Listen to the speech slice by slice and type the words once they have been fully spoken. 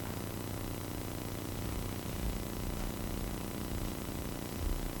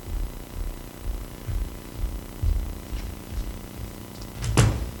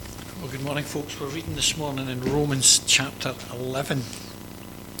Morning, folks. We're reading this morning in Romans chapter 11.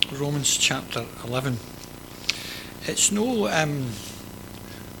 Romans chapter 11. It's no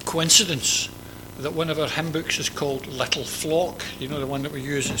coincidence that one of our hymn books is called Little Flock. You know, the one that we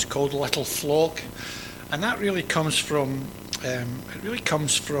use is called Little Flock, and that really comes from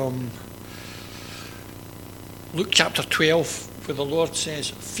Luke chapter 12, where the Lord says,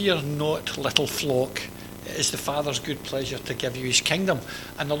 "Fear not, little flock. It is the Father's good pleasure to give you his kingdom."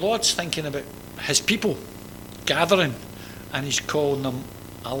 And the Lord's thinking about his people gathering, and he's calling them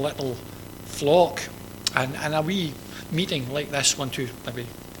a little flock. And a wee meeting like this, 1, 2, maybe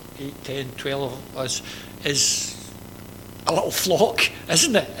 8, 10, 12 of us, is a little flock,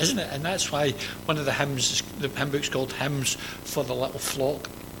 isn't it? And that's why one of the hymn book's called Hymns for the Little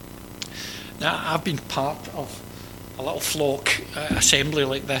Flock. Now, I've been part of a little flock assembly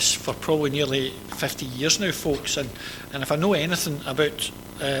like this for probably nearly 50 years now, folks, and if I know anything about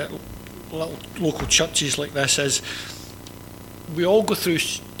little local churches like this, is we all go through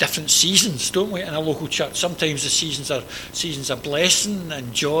different seasons, don't we, in a local church. Sometimes the seasons are seasons of blessing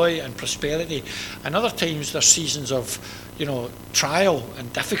and joy and prosperity, and other times they're seasons of, trial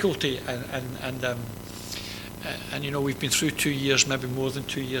and difficulty, and we've been through 2 years, maybe more than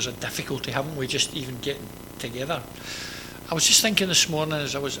 2 years of difficulty, haven't we, just even getting together. I was just thinking this morning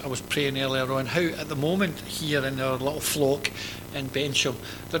as I was praying earlier on, how at the moment here in our little flock in Bensham,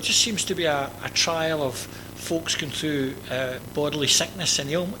 there just seems to be a trial of folks going through bodily sickness and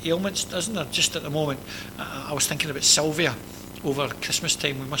ailments, doesn't there, just at the moment. I was thinking about Sylvia over Christmas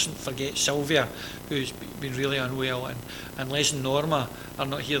time. We mustn't forget Sylvia, who's been really unwell, and Les and Norma are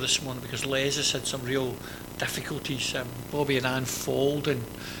not here this morning because Les has had some real difficulties. Bobby and Anne Fald and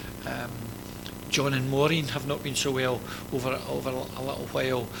John and Maureen have not been so well over a little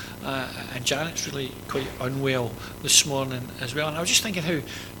while, and Janet's really quite unwell this morning as well. And I was just thinking how,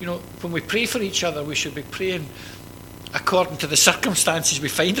 when we pray for each other, we should be praying according to the circumstances we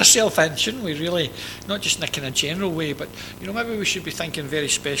find ourselves in, shouldn't we, really? Not just in a general way, but maybe we should be thinking very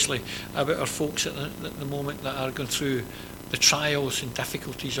specially about our folks at the moment that are going through the trials and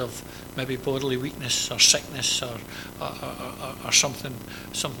difficulties of maybe bodily weakness or sickness or something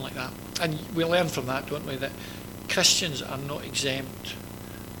like that. And we learn from that, don't we, that Christians are not exempt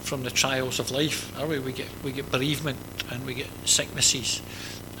from the trials of life, are we? We get bereavement, and we get sicknesses,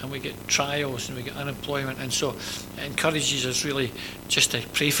 and we get trials, and we get unemployment, and so it encourages us really just to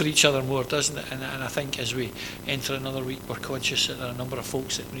pray for each other more, doesn't it? And I think as we enter another week, we're conscious that there are a number of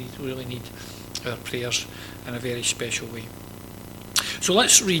folks that really need our prayers in a very special way. So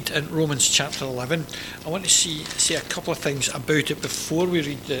let's read in Romans chapter 11. I want to say a couple of things about it before we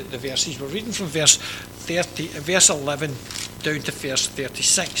read the verses. We're reading from verse 11 down to verse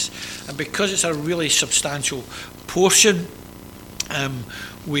 36, and because it's a really substantial portion,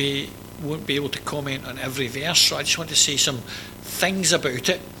 we won't be able to comment on every verse, so I just want to say some things about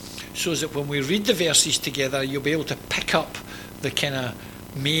it so that when we read the verses together, you'll be able to pick up the kind of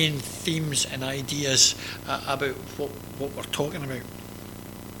main themes and ideas about what we're talking about.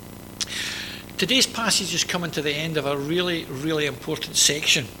 Today's passage is coming to the end of a really, really important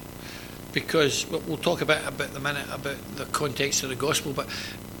section, because we'll talk about the minute about the context of the gospel, but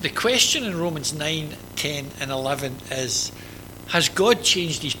the question in Romans 9, 10 and 11 is, has God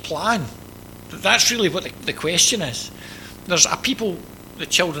changed his plan? That's really what the question is. There's a people, the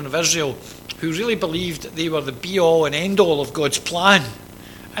children of Israel, who really believed that they were the be-all and end-all of God's plan.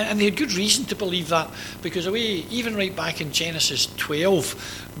 And they had good reason to believe that, because even right back in Genesis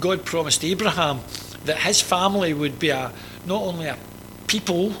 12, God promised Abraham that his family would be not only a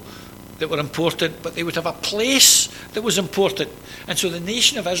people that were important, but they would have a place that was important. And so the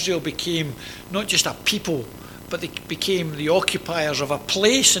nation of Israel became not just a people, but they became the occupiers of a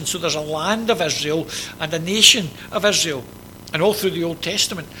place. And so there's a land of Israel and a nation of Israel. And all through the Old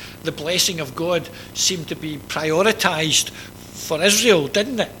Testament, the blessing of God seemed to be prioritised for Israel,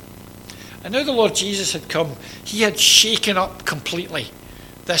 didn't it? And now the Lord Jesus had come. He had shaken up completely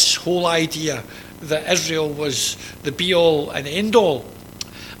this whole idea that Israel was the be-all and end-all.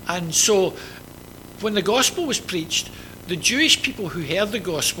 And so when the gospel was preached, the Jewish people who heard the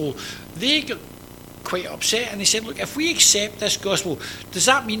gospel, they got quite upset, and they said, look, if we accept this gospel, does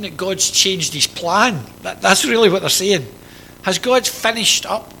that mean that God's changed his plan? That's really what they're saying. Has God finished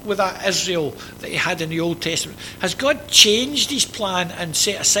up with that Israel that he had in the Old Testament? Has God changed his plan and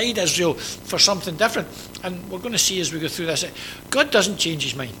set aside Israel for something different? And we're going to see as we go through this, God doesn't change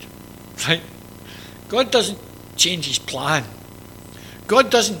his mind, right? God doesn't change his plan. God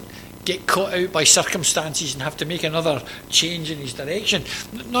doesn't get caught out by circumstances and have to make another change in his direction.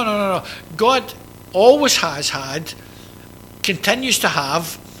 No. God always has had, continues to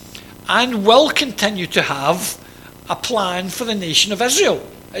have and will continue to have a plan for the nation of Israel.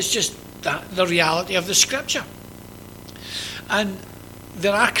 It's just the reality of the scripture. And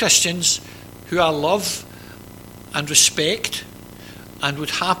there are Christians who I love and respect and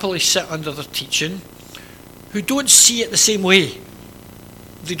would happily sit under their teaching who don't see it the same way.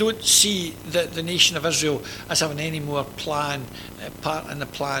 They don't see the nation of Israel as having any more part in the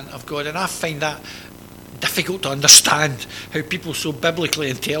plan of God. And I find that difficult to understand, how people so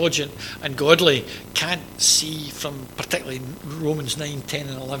biblically intelligent and godly can't see from particularly Romans 9, 10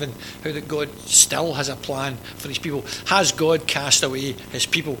 and 11 how that God still has a plan for his people. Has God cast away his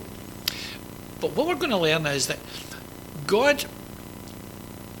people? But what we're going to learn is that God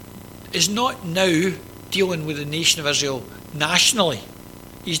is not now dealing with the nation of Israel nationally.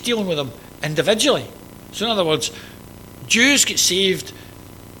 He's dealing with them individually. So in other words, Jews get saved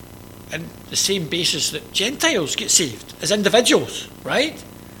on the same basis that Gentiles get saved, as individuals, right?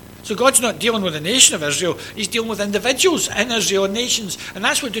 So God's not dealing with the nation of Israel, he's dealing with individuals in Israel, nations. And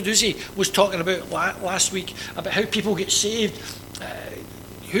that's what Duduzi was talking about last week, about how people get saved.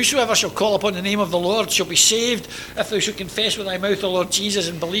 Whosoever shall call upon the name of the Lord shall be saved. If thou shalt confess with thy mouth the Lord Jesus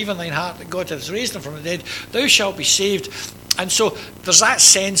and believe in thine heart that God hath raised him from the dead, thou shalt be saved. And so there's that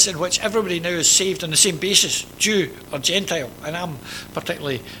sense in which everybody now is saved on the same basis, Jew or Gentile. And I'm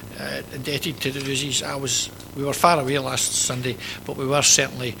particularly indebted to the Duzis. We were far away last Sunday, but we were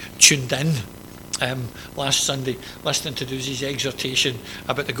certainly tuned in last Sunday, listening to Duzzi's exhortation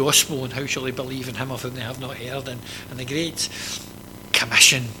about the gospel and how shall they believe in him of whom they have not heard, and the great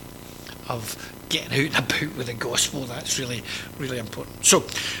commission of getting out and about with the gospel. That's really, really important. So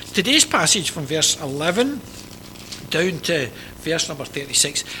today's passage from verse 11 down to verse number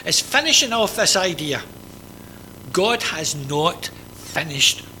 36 is finishing off this idea. God has not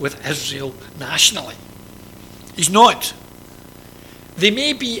finished with Israel nationally. He's not. They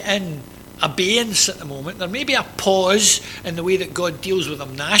may be in abeyance at the moment. There may be a pause in the way that God deals with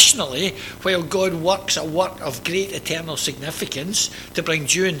them nationally, while God works a work of great eternal significance to bring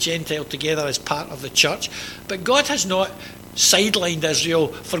Jew and Gentile together as part of the church. But God has not sidelined Israel,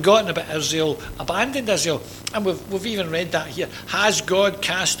 forgotten about Israel, abandoned Israel. And we've even read that here. Has God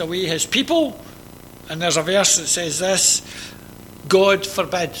cast away his people? And there's a verse that says this: God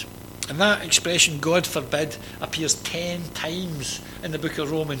forbid. And that expression, God forbid, appears 10 times in the book of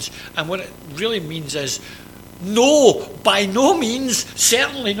Romans. And what it really means is, no, by no means,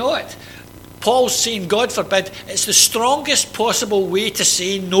 certainly not. Paul's saying, God forbid, it's the strongest possible way to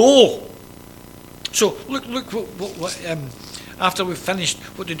say no. So look what after we've finished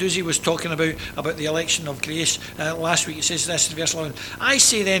what the Duzzi was talking about the election of grace last week. It says this in verse 11: I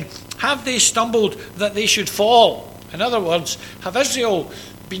say then, have they stumbled that they should fall? In other words, have Israel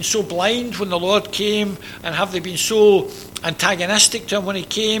been so blind when the Lord came, and have they been so antagonistic to him when he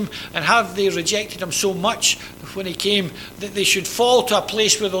came, and have they rejected him so much when he came that they should fall to a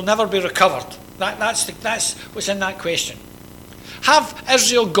place where they'll never be recovered? That's what's in that question. Have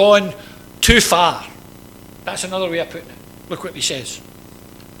Israel gone too far? That's another way of putting it. Look what he says.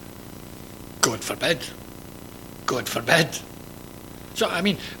 God forbid. God forbid. So, I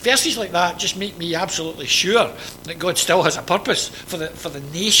mean, verses like that just make me absolutely sure that God still has a purpose for the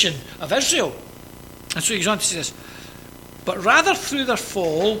nation of Israel. And so he goes on to say this: but rather through their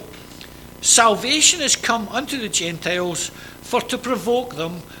fall, salvation has come unto the Gentiles for to provoke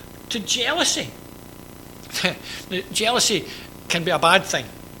them to jealousy. Jealousy can be a bad thing,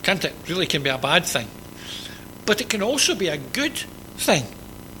 can't it? Really can be a bad thing. But it can also be a good thing.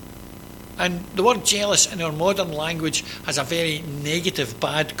 And the word jealous in our modern language has a very negative,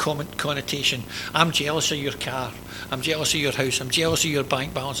 bad connotation. I'm jealous of your car. I'm jealous of your house. I'm jealous of your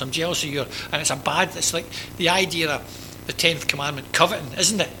bank balance. I'm jealous of your... And it's like the idea of the 10th commandment, coveting,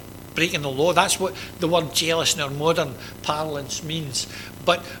 isn't it? Breaking the law. That's what the word jealous in our modern parlance means.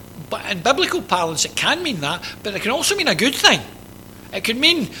 But in biblical parlance, it can mean that, but it can also mean a good thing. It could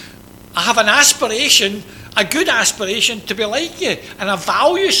mean I have an aspiration, a good aspiration to be like you, and I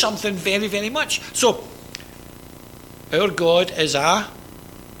value something very, very much. So, our God is a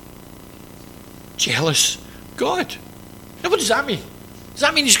jealous God. Now, what does that mean? Does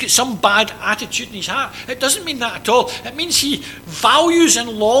that mean he's got some bad attitude in his heart? It doesn't mean that at all. It means he values and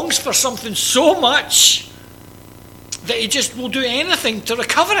longs for something so much that he just will do anything to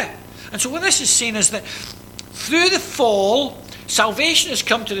recover it. And so what this is saying is that through the fall, salvation has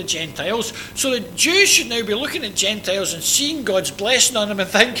come to the Gentiles, so the Jews should now be looking at Gentiles and seeing God's blessing on them and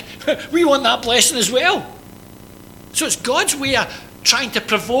think, we want that blessing as well. So it's God's way of trying to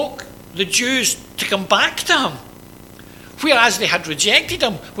provoke the Jews to come back to him. Whereas they had rejected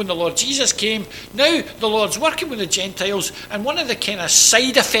him when the Lord Jesus came, now the Lord's working with the Gentiles, and one of the kind of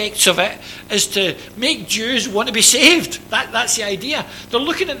side effects of it is to make Jews want to be saved. That's the idea. They're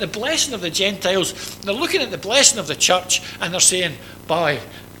looking at the blessing of the Gentiles, they're looking at the blessing of the church, and they're saying, boy,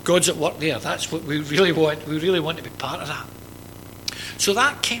 God's at work there. That's what we really want. We really want to be part of that. So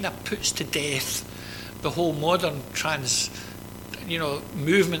that kind of puts to death the whole modern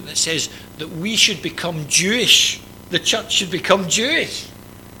movement that says that we should become Jewish. The church should become Jewish.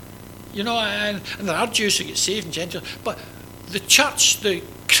 And there are Jews who get saved and Gentiles, but the church, the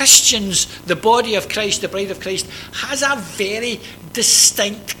Christians, the body of Christ, the bride of Christ, has a very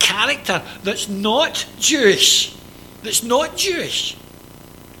distinct character that's not Jewish. That's not Jewish.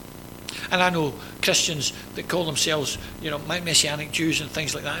 And I know Christians that call themselves, Messianic Jews and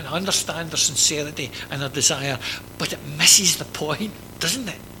things like that, and I understand their sincerity and their desire, but it misses the point, doesn't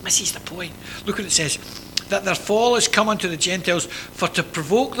it? It misses the point. Look what it says. That their fall is come unto the Gentiles for to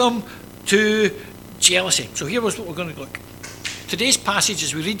provoke them to jealousy. So here was what we're going to look. Today's passage,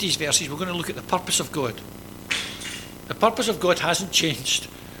 as we read these verses, we're going to look at the purpose of God. The purpose of God hasn't changed,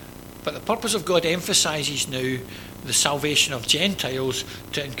 but the purpose of God emphasises now the salvation of Gentiles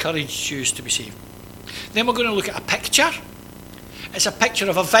to encourage Jews to be saved. Then we're going to look at a picture. It's a picture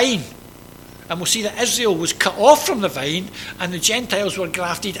of a vine. And we'll see that Israel was cut off from the vine and the Gentiles were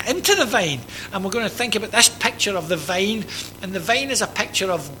grafted into the vine. And we're going to think about this picture of the vine. And the vine is a picture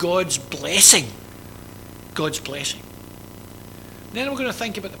of God's blessing. God's blessing. Then we're going to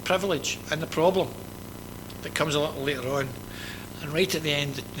think about the privilege and the problem that comes a little later on. And right at the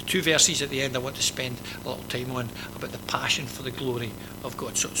end, the two verses at the end I want to spend a little time on about the passion for the glory of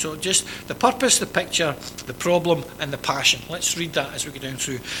God. So just the purpose, the picture, the problem and the passion. Let's read that as we go down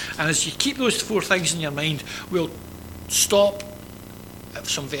through. And as you keep those four things in your mind, we'll stop at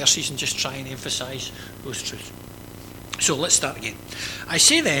some verses and just try and emphasise those truths. So let's start again. I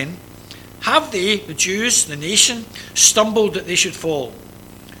say then, have they, the Jews, the nation, stumbled that they should fall?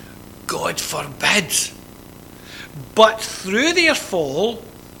 God forbid. But through their fall,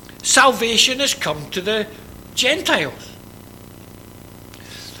 salvation has come to the Gentiles.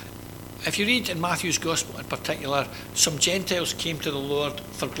 If you read in Matthew's Gospel in particular, some Gentiles came to the Lord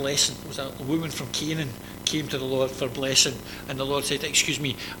for blessing. It was a woman from Canaan came to the Lord for blessing. And the Lord said, excuse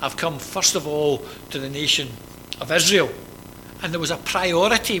me, I've come first of all to the nation of Israel. And there was a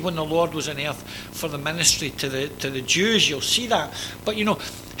priority when the Lord was on earth for the ministry to the Jews. You'll see that. But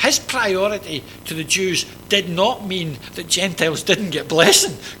his priority to the Jews did not mean that Gentiles didn't get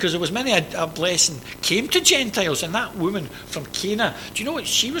blessing, because there was many a blessing came to Gentiles. And that woman from Cana, do you know what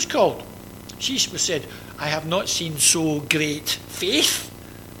she was called? She was said, I have not seen so great faith.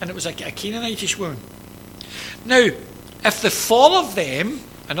 And it was a Canaanitish woman. Now, if the fall of them,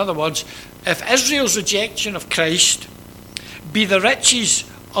 in other words, if Israel's rejection of Christ be the riches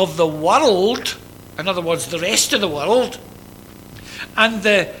of the world, in other words, the rest of the world, and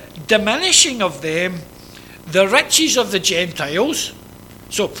the diminishing of them, the riches of the Gentiles.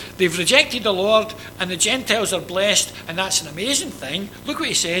 So they've rejected the Lord and the Gentiles are blessed, and that's an amazing thing. Look what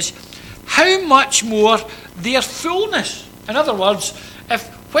he says. How much more their fullness. In other words, if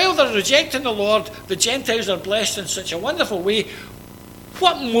while they're rejecting the Lord, the Gentiles are blessed in such a wonderful way,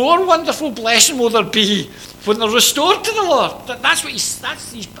 what more wonderful blessing will there be when they're restored to the Lord? That's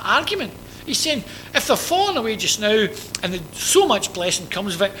his argument. He's saying, if they're falling away just now, and so much blessing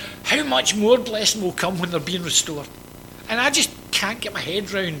comes of it, how much more blessing will come when they're being restored? And I just can't get my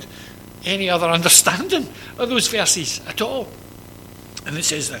head round any other understanding of those verses at all. And it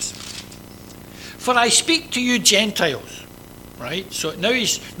says this. For I speak to you Gentiles. Right? So now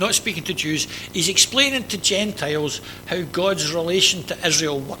he's not speaking to Jews. He's explaining to Gentiles how God's relation to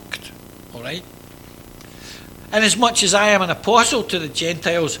Israel worked. All right? And as much as I am an apostle to the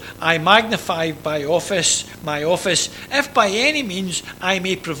Gentiles, I magnify my office, if by any means I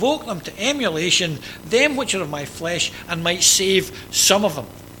may provoke them to emulation, them which are of my flesh, and might save some of them.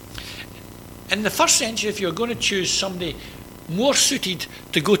 In the first century, if you were going to choose somebody more suited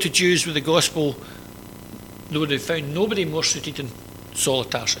to go to Jews with the gospel, they would have found nobody more suited than Saul of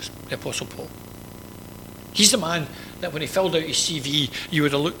Tarsus, the Apostle Paul. He's the man that when he filled out his CV, you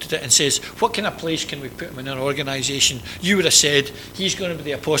would have looked at it and says, what kind of place can we put him in our organisation? You would have said, he's going to be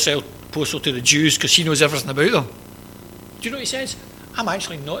the apostle to the Jews because he knows everything about them. Do you know what he says? I'm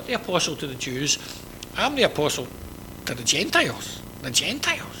actually not the apostle to the Jews. I'm the apostle to the Gentiles. The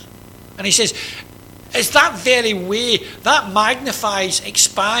Gentiles. And he says, it's that very way that magnifies,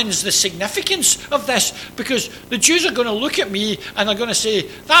 expands the significance of this, because the Jews are going to look at me and they're going to say,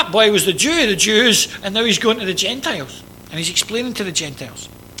 that boy was the Jew of the Jews and now he's going to the Gentiles. And he's explaining to the Gentiles.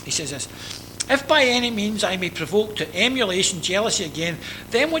 He says this, If by any means I may provoke to emulation, jealousy again,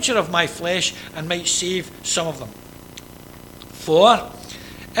 them which are of my flesh, and might save some of them. For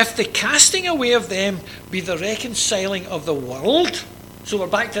if the casting away of them be the reconciling of the world, so we're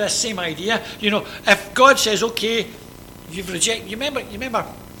back to this same idea. If God says, okay, you've rejected, you remember,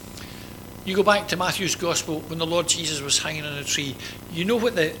 you go back to Matthew's Gospel when the Lord Jesus was hanging on a tree. You know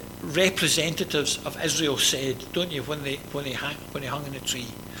what the representatives of Israel said, don't you, when they hung on a tree?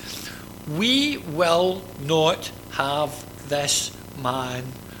 We will not have this man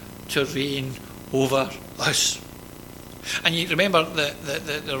to reign over us. And you remember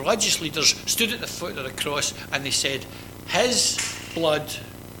the religious leaders stood at the foot of the cross and they said, his blood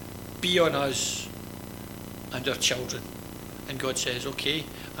be on us and our children. And God says, okay,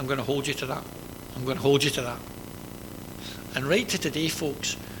 I'm going to hold you to that. I'm going to hold you to that. And right to today,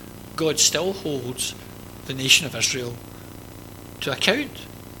 folks, God still holds the nation of Israel to account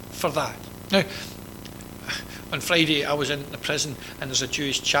for that. Now, on Friday I was in the prison, and there's a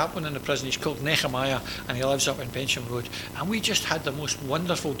Jewish chaplain in the prison. He's called Nehemiah, and he lives up in Bensham Road, and we just had the most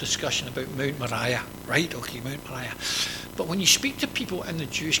wonderful discussion about Mount Moriah. Right, okay, Mount Moriah. But when you speak to people in the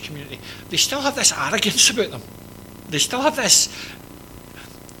Jewish community, they still have this arrogance about them. They still have this,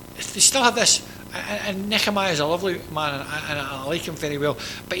 and Nehemiah is a lovely man, and I like him very well,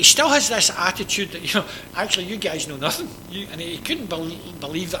 but he still has this attitude that, actually you guys know nothing. And he couldn't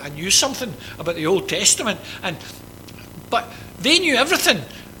believe that I knew something about the Old Testament. But they knew everything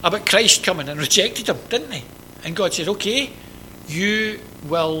about Christ coming and rejected him, didn't they? And God said, okay, you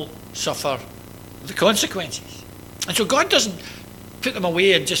will suffer the consequences. And so God doesn't put them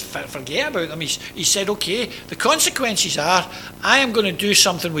away and just forget about them. He said, okay, the consequences are, I am going to do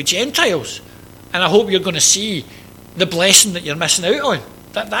something with Gentiles, and I hope you're going to see the blessing that you're missing out on.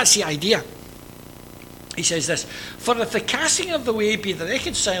 That's the idea. He says this, for if the casting of the way be the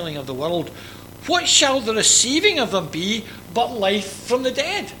reconciling of the world, what shall the receiving of them be but life from the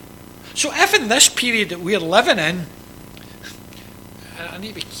dead? So if in this period that we're living in, and I need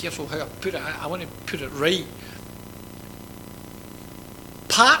to be careful how I put it, I want to put it right.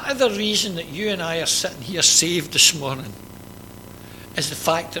 Part of the reason that you and I are sitting here saved this morning is the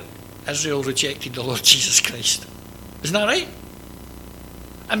fact that Israel rejected the Lord Jesus Christ. Isn't that right?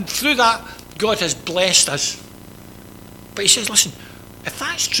 And through that, God has blessed us. But he says, listen, if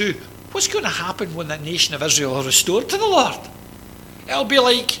that's true, what's going to happen when that nation of Israel are restored to the Lord? It'll be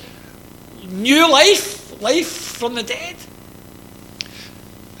like new life from the dead.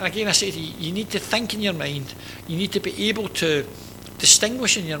 And again, I say to you, you need to think in your mind. You need to be able to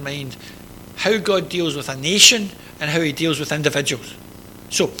distinguish in your mind how God deals with a nation and how he deals with individuals.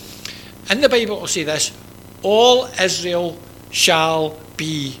 So, in the Bible it will say this, all Israel shall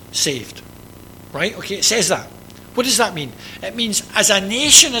be saved. Right? Okay, it says that. What does that mean? It means as a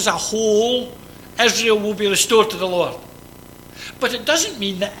nation as a whole, Israel will be restored to the Lord. But it doesn't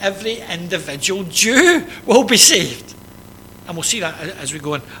mean that every individual Jew will be saved. And we'll see that as we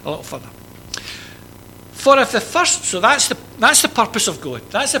go on a little further. For if the first, so that's the purpose of God.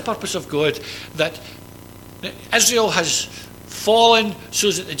 That's the purpose of God, that Israel has fallen so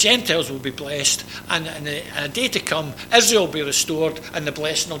that the Gentiles will be blessed, and in a day to come, Israel will be restored, and the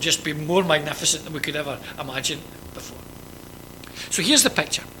blessing will just be more magnificent than we could ever imagine before. So here's the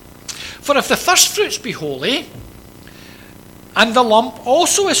picture. For if the first fruits be holy, and the lump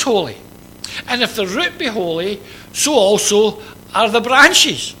also is holy, and if the root be holy, so also are the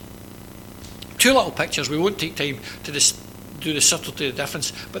branches. Two little pictures. We won't take time to do the subtlety of the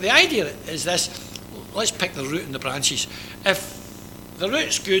difference, but the idea is this. Let's pick the root and the branches. If the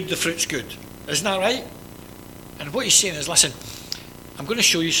root's good, the fruit's good. Isn't that right? And what he's saying is, listen, I'm going to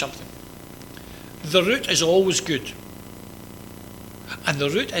show you something. The root is always good. And the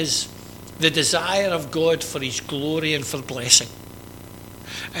root is the desire of God for his glory and for blessing.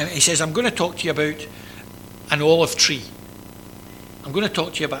 And he says, I'm going to talk to you about an olive tree. I'm going to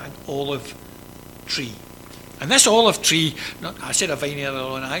talk to you about an olive tree. And this olive tree, I said a vine earlier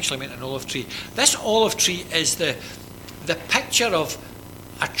on, I actually meant an olive tree. This olive tree is the picture of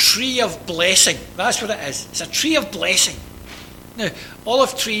a tree of blessing. That's what it is. It's a tree of blessing. Now,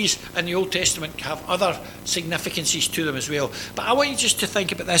 olive trees in the Old Testament have other significances to them as well. But I want you just to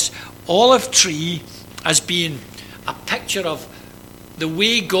think about this olive tree as being a picture of the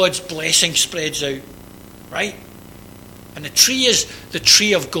way God's blessing spreads out. Right? And the tree is the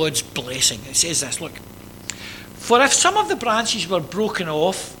tree of God's blessing. It says this, look. For if some of the branches were broken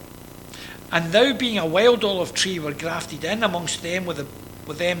off, and thou being a wild olive tree were grafted in amongst them with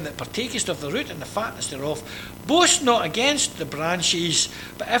them that partakest of the root and the fatness thereof, boast not against the branches,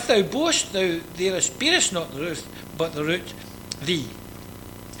 but if thou boast, thou bearest not the root, but the root thee.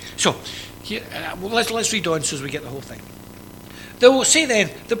 So, here, let's read on so as we get the whole thing. They will say then,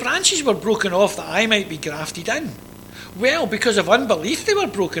 the branches were broken off that I might be grafted in. Well, because of unbelief they were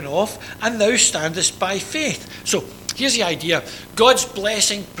broken off, and thou standest by faith. So, here's the idea. God's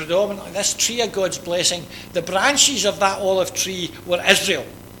blessing, predominantly, this tree of God's blessing, the branches of that olive tree were Israel.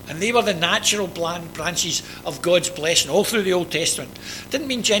 And they were the natural branches of God's blessing all through the Old Testament. Didn't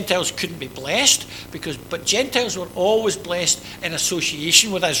mean Gentiles couldn't be blessed, but Gentiles were always blessed in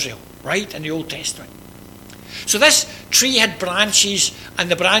association with Israel, right, in the Old Testament. So this tree had branches, and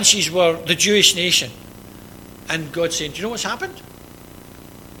the branches were the Jewish nation. And God saying, do you know what's happened?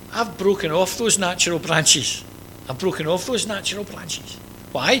 I've broken off those natural branches. I've broken off those natural branches.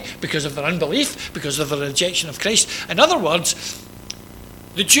 Why? Because of their unbelief, because of their rejection of Christ. In other words,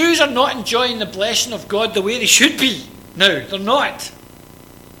 the Jews are not enjoying the blessing of God the way they should be. No, they're not.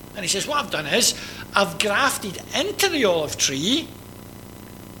 And he says, what I've done is, I've grafted into the olive tree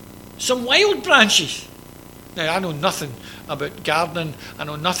some wild branches. Now, I know nothing about gardening, I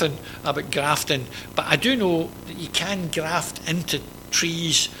know nothing about grafting, but I do know that you can graft into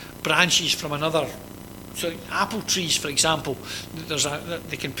trees branches from another. So apple trees, for example,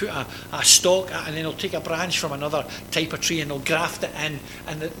 they can put a stalk and then they'll take a branch from another type of tree and they'll graft it in,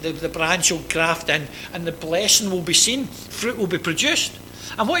 and the branch will graft in, and the blessing will be seen, fruit will be produced.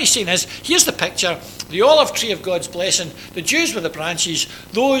 And what he's saying is, here's the picture, the olive tree of God's blessing, the Jews were the branches,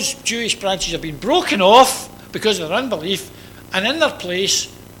 those Jewish branches have been broken off because of their unbelief, and in their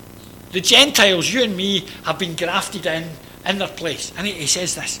place, the Gentiles, you and me, have been grafted in their place. And he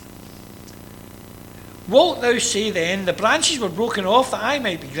says this, wilt thou say then, the branches were broken off that I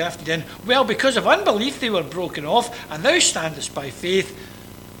might be grafted in? Well, because of unbelief they were broken off, and thou standest by faith.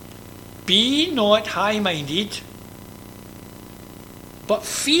 Be not high-minded, but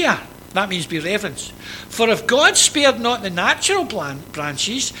fear. That means be reverence. For if God spared not the natural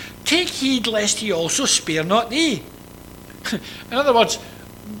branches, take heed lest he also spare not thee. In other words,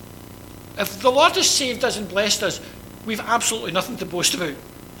 if the Lord has saved us and blessed us, we've absolutely nothing to boast about.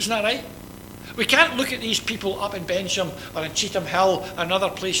 Isn't that right? We can't look at these people up in Bensham or in Cheetham Hill and other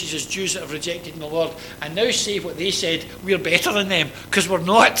places as Jews that have rejected the Lord and now say what they said, we're better than them, because we're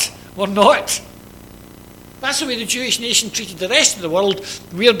not. We're not. That's the way the Jewish nation treated the rest of the world.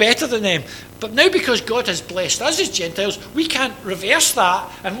 We're better than them. But now because God has blessed us as Gentiles, we can't reverse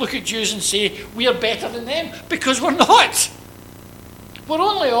that and look at Jews and say we're better than them, because we're not. We're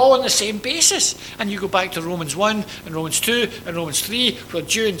only all on the same basis. And you go back to Romans 1 and Romans 2 and Romans 3, where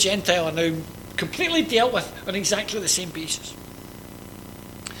Jew and Gentile are now completely dealt with on exactly the same basis.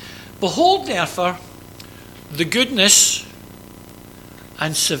 Behold, therefore, the goodness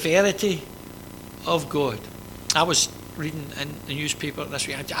and severity of God. I was reading in the newspaper this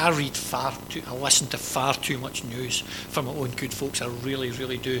week. I listen to far too much news from my own good folks. I really,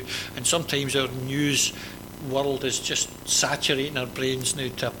 really do. And sometimes our news world is just saturating our brains now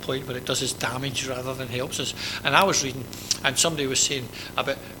to a point where it does us damage rather than helps us. And I was reading, and somebody was saying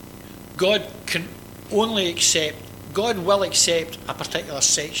about God will accept a particular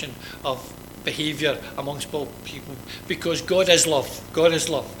section of behaviour amongst all people because God is love. God is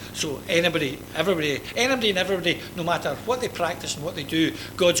love. So anybody and everybody, no matter what they practice and what they do,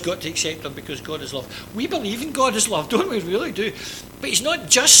 God's got to accept them because God is love. We believe in God as love, don't we? Really do. But he's not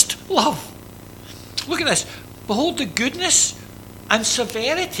just love. Look at this. Behold the goodness and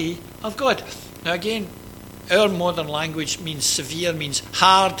severity of God. Now again, our modern language means severe, means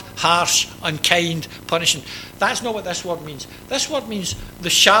hard, harsh, unkind, punishing. That's not what this word means. This word means the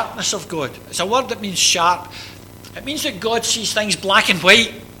sharpness of God. It's a word that means sharp. It means that God sees things black and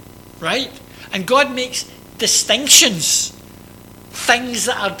white, right? And God makes distinctions. Things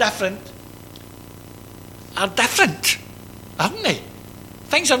that are different, aren't they?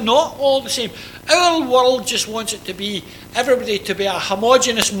 Things are not all the same. Our world just wants it to be, everybody to be a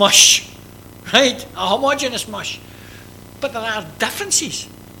homogeneous mush. Right? A homogeneous mush. But there are differences.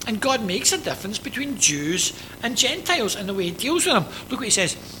 And God makes a difference between Jews and Gentiles in the way he deals with them. Look what he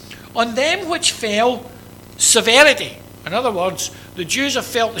says. On them which fell severity. In other words, the Jews have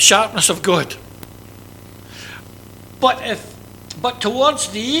felt the sharpness of God. But towards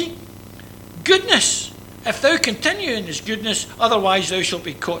thee, goodness. If thou continue in this goodness, otherwise thou shalt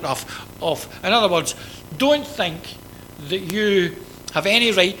be cut off. In other words, don't think that you have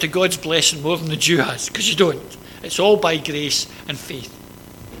any right to God's blessing more than the Jew has, because you don't. It's all by grace and faith.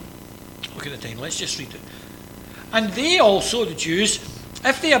 Look at the time, let's just read it. And they also, the Jews,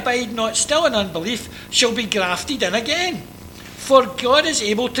 if they abide not still in unbelief, shall be grafted in again. For God is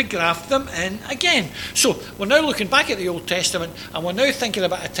able to graft them in again. So, we're now looking back at the Old Testament, and we're now thinking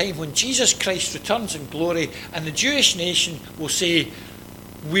about a time when Jesus Christ returns in glory, and the Jewish nation will say,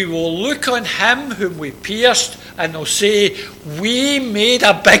 we will look on him whom we pierced, and they'll say, we made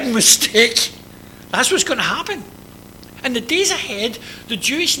a big mistake. That's what's going to happen. In the days ahead, the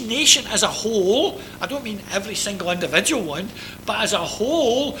Jewish nation as a whole, I don't mean every single individual one, but as a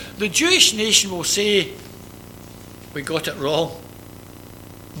whole, the Jewish nation will say, we got it wrong.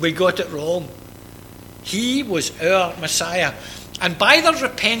 We got it wrong. He was our Messiah. And by their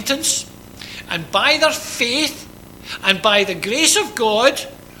repentance, and by their faith, and by the grace of God,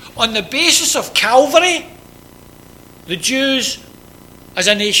 on the basis of Calvary, the Jews as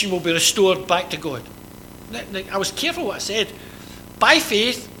a nation will be restored back to God. I was careful what I said. By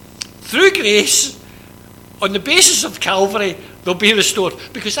faith, through grace, on the basis of Calvary, they'll be restored.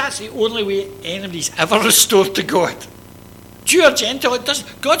 Because that's the only way anybody's ever restored to God. Jew or Gentile,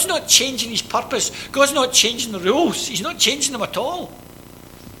 God's not changing his purpose. God's not changing the rules. He's not changing them at all.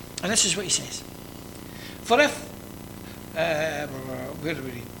 And this is what he says. For if, where do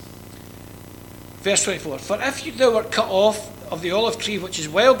we read? Verse 24. For if thou wert cut off of the olive tree which is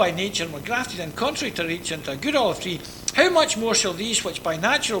wild by nature and were grafted in contrary to nature into a good olive tree, how much more shall these which by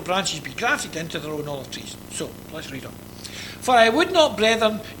natural branches be grafted into their own olive trees? So, let's read on. For I would not,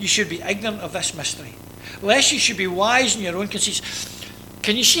 brethren, you should be ignorant of this mystery, lest you should be wise in your own conceits.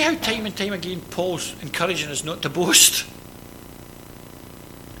 Can you see how time and time again Paul's encouraging us not to boast?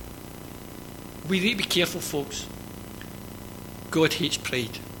 We need to be careful, folks. God hates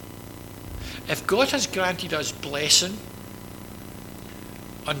pride. If God has granted us blessing,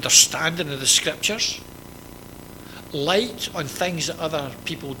 understanding of the scriptures, light on things that other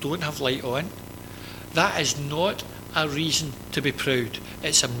people don't have light on, that is not a reason to be proud.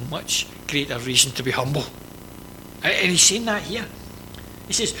 It's a much greater reason to be humble. And he's saying that here.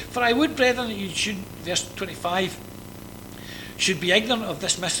 He says, for I would, brethren, that you should, verse 25, should be ignorant of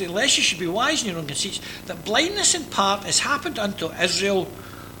this mystery, lest you should be wise in your own conceits, that blindness in part has happened unto Israel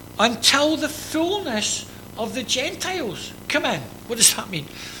until the fullness of the Gentiles come in. What does that mean?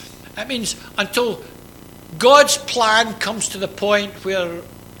 It means until God's plan comes to the point where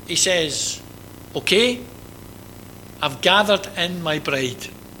he says, okay, I've gathered in my bride,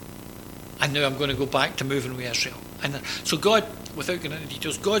 and now I'm going to go back to moving with Israel. And so God, without going into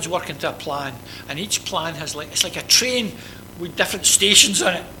details, God's working to a plan, and each plan has it's like a train with different stations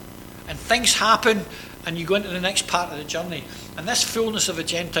on it, and things happen, and you go into the next part of the journey. And this fullness of the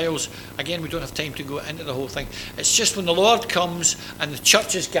Gentiles, again, we don't have time to go into the whole thing. It's just when the Lord comes and the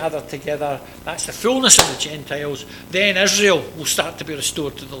church is gathered together, that's the fullness of the Gentiles, then Israel will start to be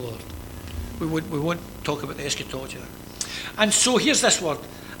restored to the Lord. We won't talk about the eschatology there. And so here's this word.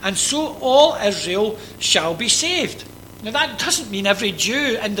 And so all Israel shall be saved. Now that doesn't mean every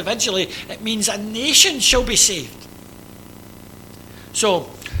Jew individually. It means a nation shall be saved. So,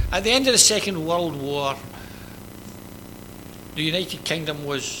 at the end of the Second World War, the United Kingdom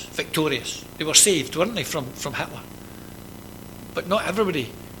was victorious. They were saved, weren't they, from Hitler? But not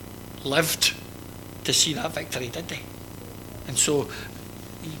everybody lived to see that victory, did they? And so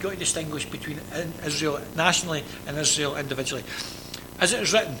you've got to distinguish between Israel nationally and Israel individually. As it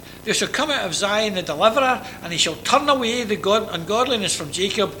is written, there shall come out of Zion the deliverer, and he shall turn away the ungodliness from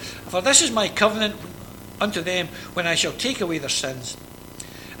Jacob. For this is my covenant unto them, when I shall take away their sins.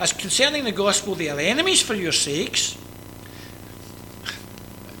 As concerning the gospel, they are enemies for your sakes.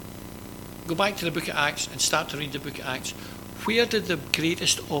 Go back to the book of Acts and start to read the book of Acts. Where did the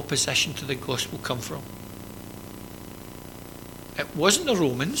greatest opposition to the gospel come from? It wasn't the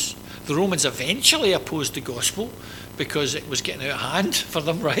Romans. The Romans eventually opposed the gospel because it was getting out of hand for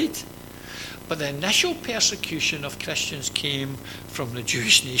them, right? But the initial persecution of Christians came from the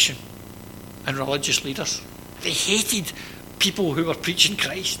Jewish nation and religious leaders. They hated people who were preaching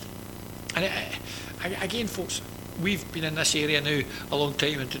Christ. And again, folks, we've been in this area now a long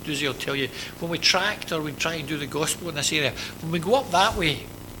time, and Doozy will tell you, when we tract or we try and do the gospel in this area, when we go up that way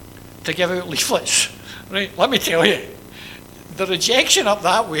to give out leaflets, right, let me tell you, the rejection up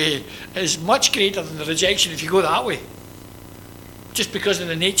that way is much greater than the rejection if you go that way. Just because of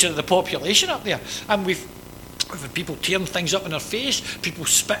the nature of the population up there. And we've had people tearing things up in their face, people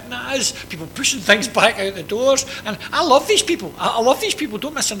spitting at us, people pushing things back out the doors. And I love these people. I love these people,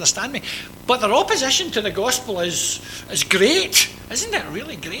 don't misunderstand me. But their opposition to the gospel is great. Isn't it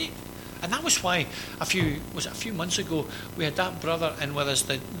really great? And that was why a few months ago we had that brother in with us,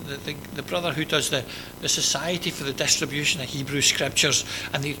 the brother who does the Society for the Distribution of Hebrew Scriptures,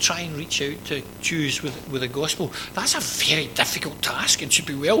 and they try and reach out to Jews with the gospel. That's a very difficult task and should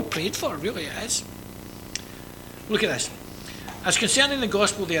be well prayed for, it really is. Look at this. As concerning the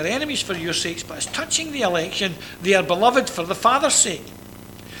gospel, they are enemies for your sakes, but as touching the election, they are beloved for the Father's sake.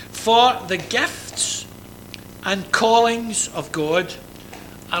 For the gifts and callings of God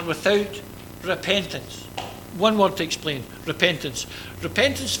are without repentance. One word to explain, repentance.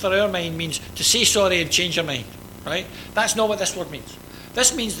 Repentance for our mind means to say sorry and change your mind, right? That's not what this word means.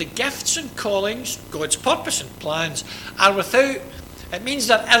 This means the gifts and callings, God's purpose and plans, are without, it means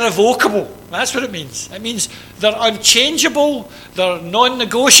they're irrevocable. That's what it means. It means they're unchangeable, they're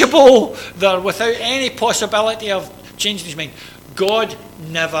non-negotiable, they're without any possibility of changing his mind. God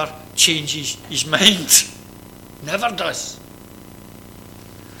never changes his mind. Never does.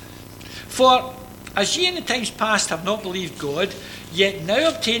 For as ye in the times past have not believed God, yet now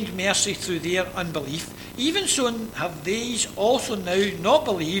obtained mercy through their unbelief, even so have these also now not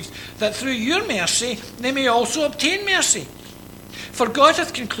believed, that through your mercy they may also obtain mercy. For God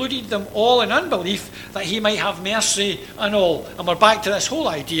hath concluded them all in unbelief, that he might have mercy on all. And we're back to this whole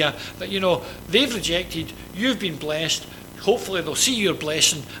idea that, they've rejected, you've been blessed, hopefully they'll see your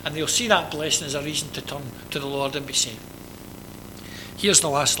blessing, and they'll see that blessing as a reason to turn to the Lord and be saved. Here's the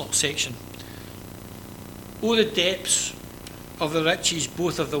last little section. Oh, the depths of the riches,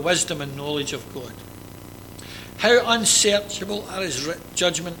 both of the wisdom and knowledge of God. How unsearchable are his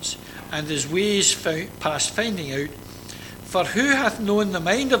judgments, and his ways past finding out. For who hath known the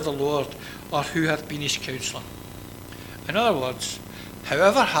mind of the Lord, or who hath been his counsellor? In other words,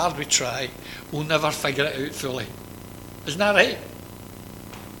 however hard we try, we'll never figure it out fully. Isn't that right?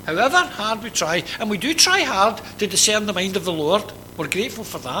 However hard we try, and we do try hard to discern the mind of the Lord, we're grateful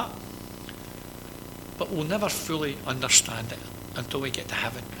for that, but we'll never fully understand it until we get to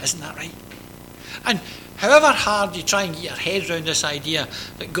heaven. Isn't that right? And however hard you try and get your head around this idea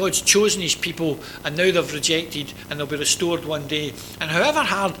that God's chosen his people and now they've rejected and they'll be restored one day, and however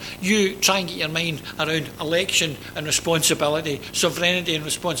hard you try and get your mind around election and responsibility, sovereignty and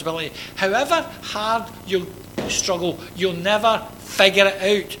responsibility, however hard you'll struggle, you'll never figure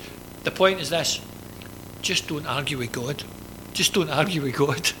it out. The point is this: just don't argue with God. Just don't argue with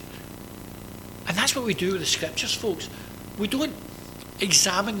God. And that's what we do with the scriptures, folks. We don't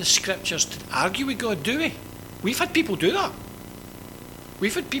examine the scriptures to argue with God, do we? We've had people do that.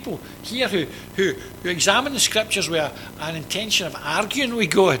 We've had people here who examine the scriptures with an intention of arguing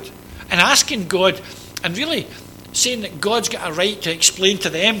with God and asking God and really saying that God's got a right to explain to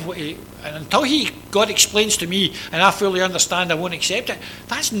them and until God explains to me and I fully understand, I won't accept it.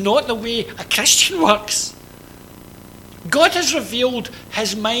 That's not the way a Christian works. God has revealed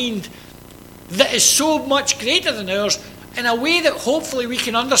his mind that is so much greater than ours in a way that hopefully we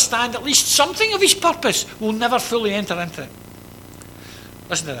can understand at least something of his purpose. We'll never fully enter into it.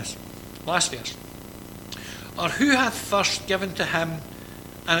 Listen to this. Last verse. Or who hath first given to him,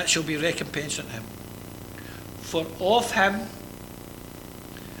 and it shall be recompensed unto him? For of him,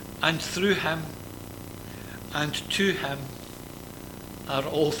 and through him, and to him are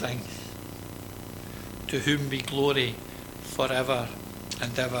all things, to whom be glory forever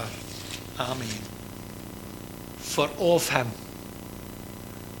and ever. Amen. For of him,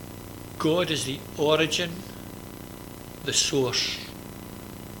 God is the origin, the source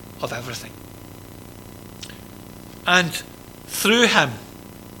of everything. And through him,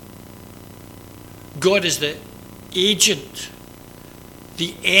 God is the agent,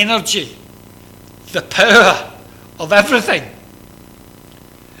 the energy, the power of everything.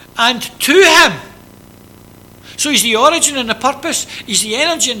 And to him, so he's the origin and the purpose, he's the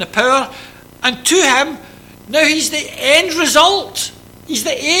energy and the power, and to him, now he's the end result. He's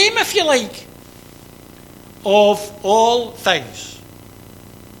the aim, if you like, of all things.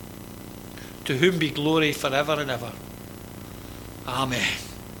 To whom be glory forever and ever. Amen.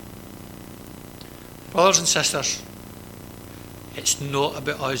 Brothers and sisters, it's not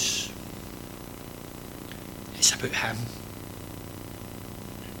about us. It's about him.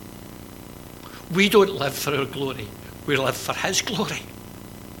 We don't live for our glory. We live for his glory.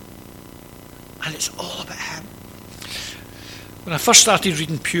 And it's all about him. When I first started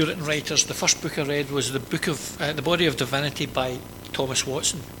reading Puritan writers, the first book I read was the book of The Body of Divinity by Thomas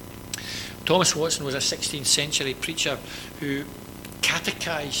Watson. Thomas Watson was a 16th century preacher who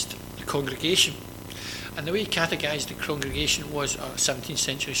catechised the congregation. And the way he catechised the congregation was, 17th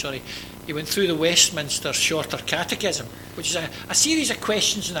century, sorry, he went through the Westminster Shorter Catechism, which is a series of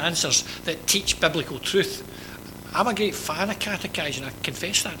questions and answers that teach biblical truth. I'm a great fan of catechising, I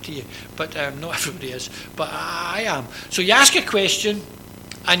confess that to you, but not everybody is, but I am. So you ask a question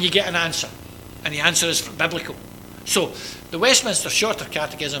and you get an answer, and the answer is biblical. So the Westminster Shorter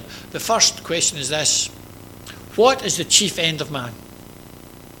Catechism, the first question is this: what is the chief end of man?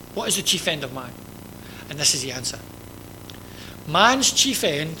 What is the chief end of man? And this is the answer. Man's chief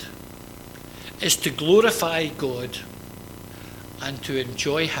end is to glorify God and to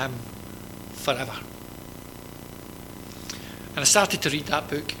enjoy him forever. And And I started to read that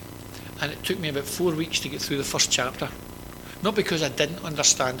book, and it took me about 4 weeks to get through the first chapter. Not because I didn't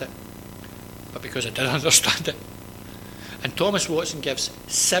understand it, but because I did understand it. And Thomas Watson gives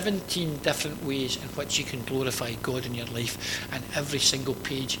 17 different ways in which you can glorify God in your life. And every single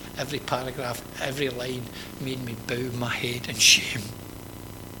page, every paragraph, every line made me bow my head in shame.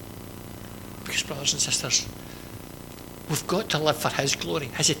 Because, brothers and sisters, we've got to live for His glory,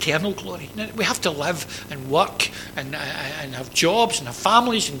 His eternal glory. We have to live and work and have jobs and have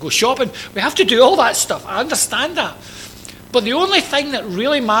families and go shopping. We have to do all that stuff. I understand that. But the only thing that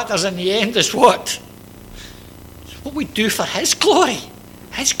really matters in the end is what? It's what we do for His glory.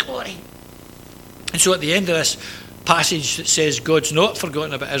 His glory. And so at the end of this passage that says God's not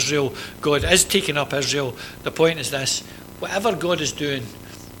forgotten about Israel, God is taking up Israel, the point is this: whatever God is doing,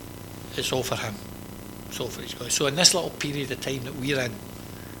 it's all for Him. It's all for His glory. So in this little period of time that we're in,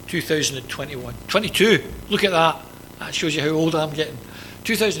 2021, 22, look at that. That shows you how old I'm getting.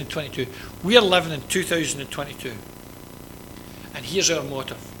 2022. We're living in 2022. And here's our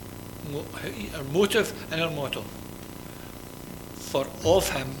motive. Our motive and our motto. For of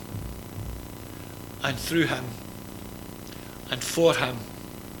Him, and through Him, and for Him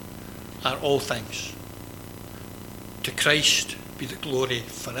are all things. To Christ be the glory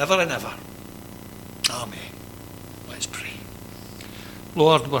forever and ever. Amen. Let's pray.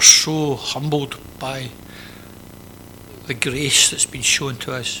 Lord, we're so humbled by the grace that's been shown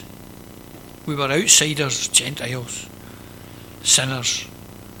to us. We were outsiders, Gentiles, sinners,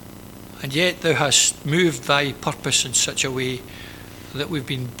 and yet Thou hast moved Thy purpose in such a way that we've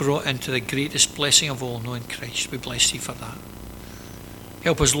been brought into the greatest blessing of all, knowing Christ. We bless Thee for that.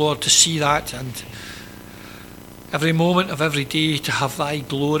 Help us, Lord, to see that, and every moment of every day to have Thy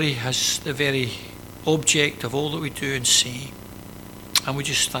glory as the very object of all that we do and say. And we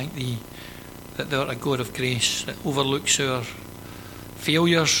just thank Thee that Thou art a God of grace that overlooks our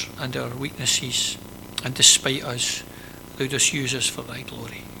failures and our weaknesses, and despite us, Thou dost use us for Thy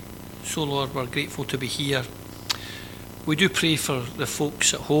glory. So, Lord, we're grateful to be here. We do pray for the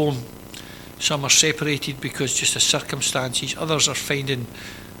folks at home. Some are separated because just of circumstances. Others are finding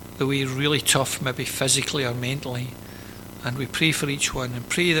the way really tough, maybe physically or mentally. And we pray for each one, and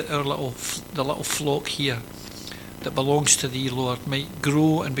pray that the little flock here that belongs to Thee, Lord, might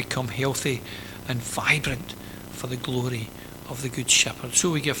grow and become healthy and vibrant for the glory of the Good Shepherd.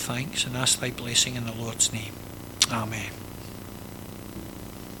 So we give thanks and ask Thy blessing in the Lord's name. Amen.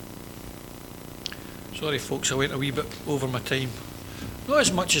 Sorry folks, I went a wee bit over my time. Not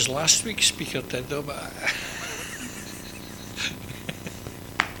as much as last week's speaker did though, but